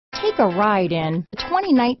Take a ride in the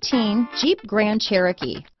 2019 Jeep Grand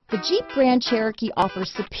Cherokee. The Jeep Grand Cherokee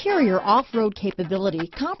offers superior off-road capability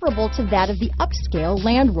comparable to that of the upscale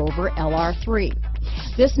Land Rover LR3.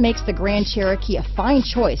 This makes the Grand Cherokee a fine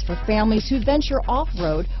choice for families who venture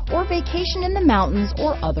off-road or vacation in the mountains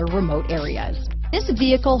or other remote areas. This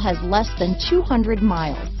vehicle has less than 200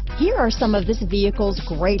 miles. Here are some of this vehicle's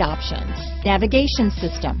great options: navigation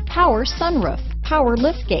system, power sunroof, power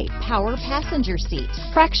liftgate, power passenger seat,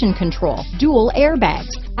 traction control, dual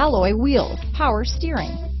airbags, alloy wheels, power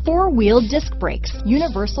steering, four-wheel disc brakes,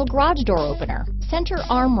 universal garage door opener, center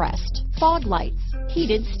armrest, fog lights,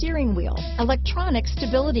 heated steering wheel, electronic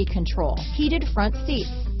stability control, heated front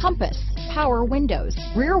seats, compass, power windows,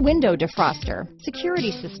 rear window defroster,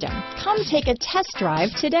 security system. Come take a test drive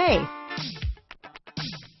today.